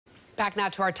Back now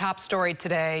to our top story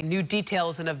today. New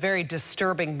details in a very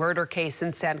disturbing murder case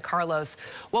in San Carlos.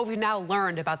 What we've now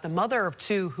learned about the mother of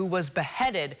two who was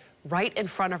beheaded right in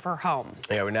front of her home.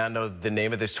 Yeah, we now know the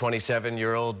name of this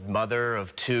 27-year-old mother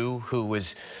of two who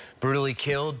was brutally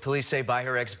killed, police say, by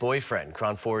her ex-boyfriend.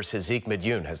 KRON 4's Haaziq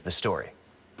Madyun has the story.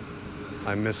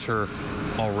 I miss her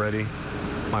already.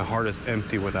 My heart is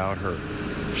empty without her.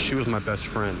 She was my best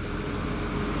friend.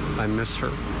 I miss her.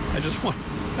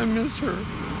 I miss her.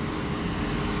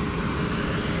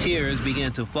 Tears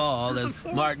began to fall as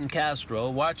Martin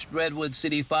Castro watched Redwood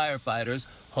City firefighters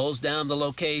hose down the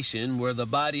location where the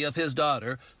body of his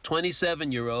daughter,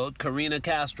 27-year-old Karina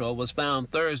Castro, was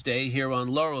found Thursday here on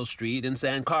Laurel Street in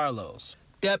San Carlos.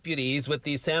 Deputies with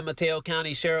the San Mateo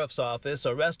County Sheriff's Office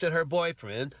arrested her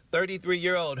boyfriend,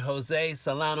 33-year-old Jose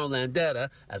Solano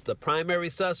Landeta, as the primary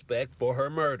suspect for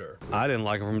her murder. I didn't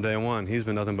like him from day one. He's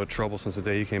been nothing but trouble since the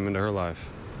day he came into her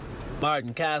life.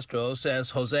 Martin Castro says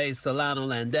Jose Solano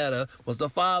Landeta was the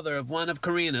father of one of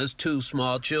Karina's two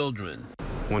small children.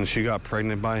 When she got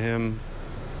pregnant by him,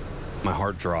 my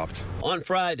heart dropped. On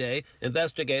Friday,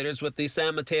 investigators with the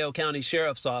San Mateo County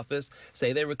Sheriff's Office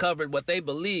say they recovered what they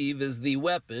believe is the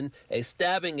weapon, a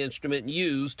stabbing instrument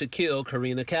used to kill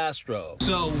Karina Castro.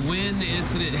 So when the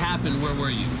incident happened, where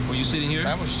were you? Were you sitting here?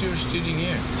 I was still sitting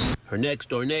here. Her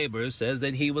next-door neighbor says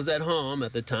that he was at home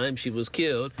at the time she was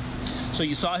killed. So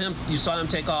you saw him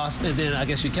take off, and then I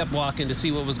guess you kept walking to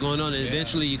see what was going on, and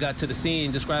eventually you got to the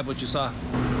scene. Describe what you saw.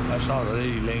 I saw the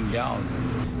lady laying down.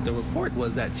 The report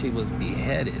was that she was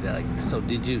beheaded. So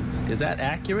is that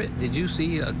accurate? Did you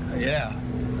see Yeah.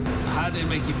 How did it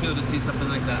make you feel to see something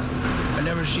like that? I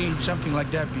never seen something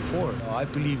like that before. I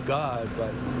believe God,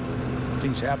 but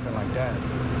things happen like that.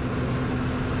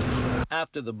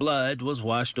 After the blood was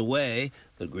washed away,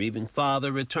 the grieving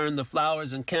father returned the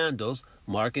flowers and candles,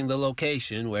 marking the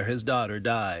location where his daughter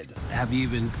died. Have you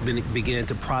even began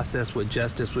to process what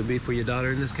justice would be for your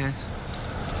daughter in this case?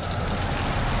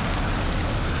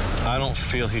 I don't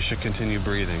feel he should continue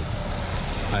breathing.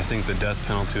 I think the death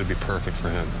penalty would be perfect for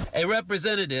him. A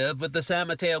representative with the San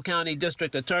Mateo County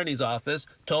District Attorney's Office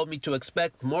told me to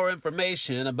expect more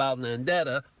information about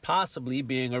Landeta possibly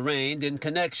being arraigned in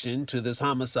connection to this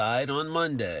homicide on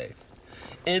Monday.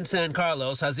 In San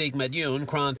Carlos, Haaziq Madyun,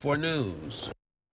 KRON 4 News.